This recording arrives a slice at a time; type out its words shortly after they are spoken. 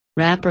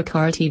Rapper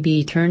Cardi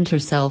B turned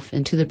herself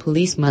into the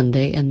police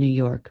Monday in New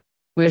York,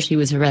 where she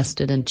was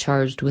arrested and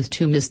charged with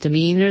 2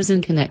 misdemeanors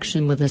in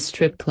connection with a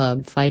strip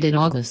club fight in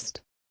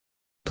August.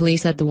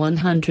 Police at the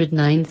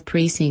 109th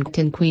Precinct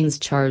in Queens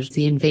charged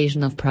the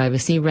invasion of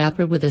privacy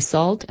rapper with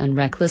assault and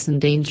reckless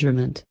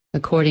endangerment,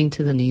 according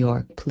to the New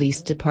York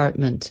Police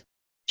Department.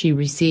 She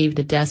received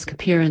a desk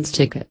appearance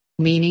ticket,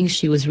 meaning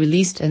she was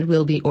released and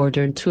will be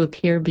ordered to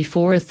appear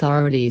before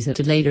authorities at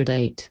a later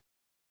date.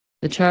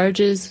 The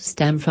charges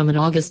stem from an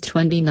August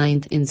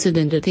 29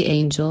 incident at the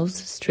Angels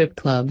strip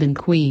club in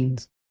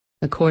Queens.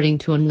 According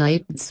to a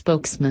NYPD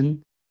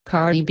spokesman,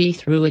 Cardi B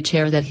threw a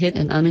chair that hit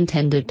an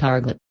unintended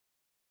target.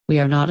 "We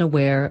are not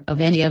aware of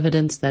any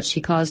evidence that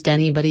she caused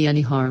anybody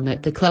any harm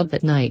at the club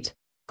that night,"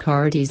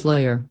 Cardi's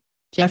lawyer,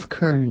 Jeff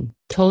Kern,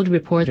 told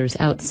reporters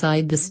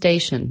outside the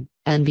station,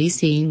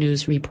 NBC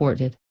News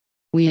reported.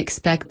 "We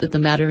expect that the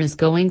matter is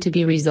going to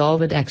be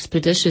resolved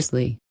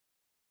expeditiously."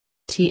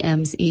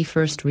 TMZ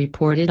first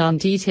reported on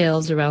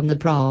details around the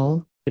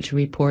brawl, which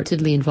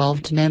reportedly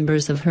involved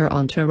members of her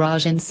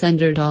entourage and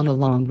centered on a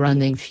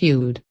long-running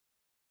feud.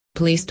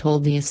 Police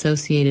told the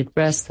Associated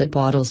Press that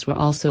bottles were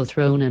also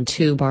thrown and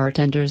 2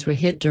 bartenders were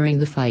hit during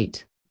the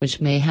fight, which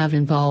may have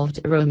involved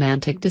a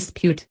romantic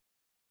dispute.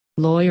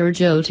 Lawyer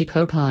Joe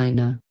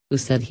Tacopina, who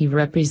said he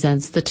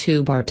represents the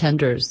 2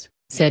 bartenders,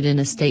 said in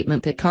a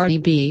statement that Cardi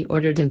B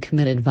ordered and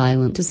committed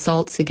violent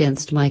assaults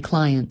against my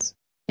clients,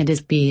 and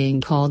is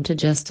being called to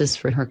justice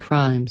for her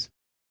crimes.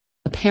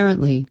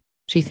 Apparently,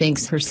 she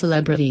thinks her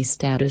celebrity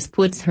status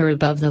puts her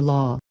above the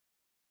law.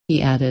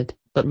 He added,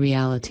 but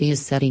reality is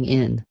setting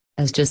in,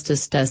 as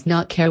justice does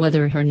not care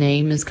whether her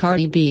name is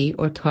Cardi B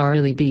or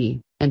Carly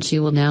B, and she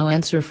will now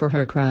answer for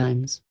her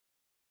crimes.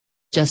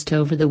 Just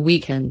over the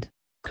weekend,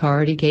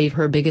 Cardi gave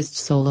her biggest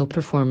solo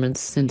performance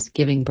since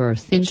giving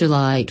birth in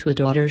July to a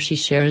daughter she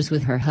shares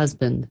with her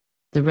husband,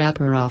 the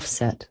rapper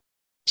Offset.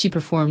 She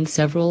performed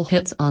several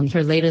hits on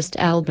her latest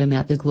album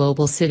at the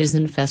Global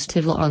Citizen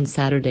Festival on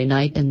Saturday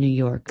night in New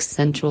York's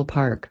Central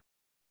Park.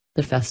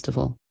 The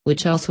festival,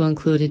 which also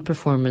included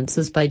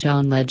performances by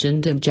John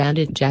Legend and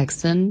Janet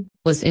Jackson,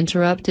 was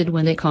interrupted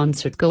when a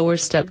concertgoer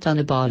stepped on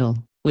a bottle,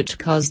 which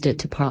caused it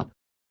to pop.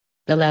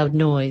 The loud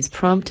noise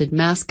prompted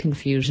mass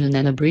confusion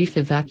and a brief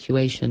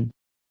evacuation.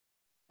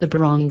 The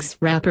Bronx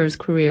rapper's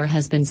career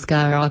has been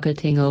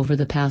skyrocketing over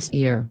the past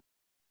year.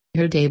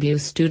 Her debut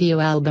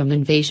studio album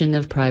Invasion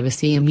of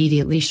Privacy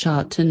immediately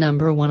shot to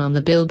 #1 on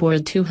the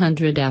Billboard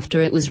 200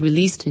 after it was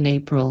released in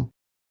April.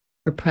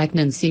 Her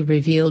pregnancy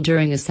reveal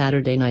during a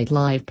Saturday Night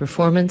Live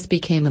performance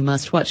became a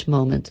must-watch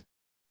moment.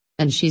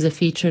 And she's a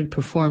featured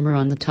performer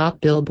on the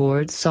top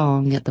Billboard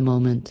song at the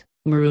moment,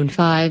 Maroon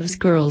 5's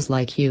Girls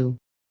Like You.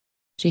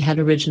 She had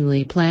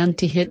originally planned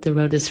to hit the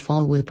road this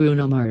fall with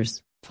Bruno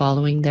Mars,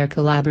 following their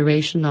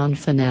collaboration on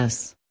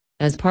Finesse,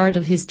 as part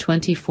of his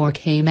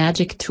 24K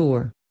Magic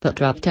Tour, but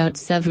dropped out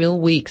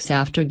several weeks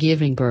after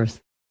giving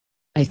birth.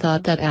 "I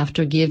thought that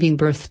after giving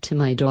birth to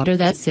my daughter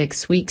that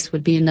 6 weeks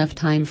would be enough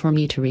time for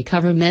me to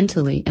recover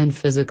mentally and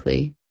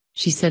physically,"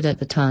 she said at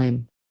the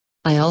time.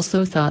 "I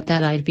also thought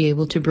that I'd be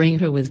able to bring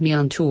her with me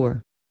on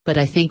tour, but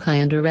I think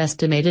I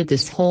underestimated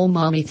this whole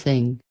mommy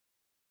thing."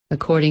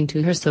 According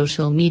to her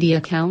social media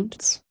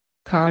accounts,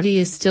 Cardi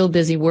is still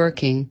busy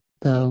working,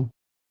 though.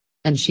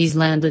 And she's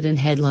landed in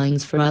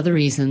headlines for other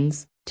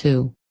reasons,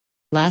 too.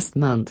 Last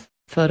month,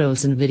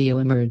 photos and video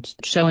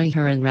emerged showing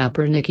her and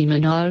rapper Nicki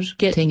Minaj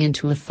getting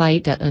into a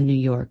fight at a New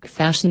York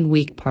Fashion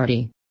Week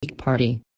party.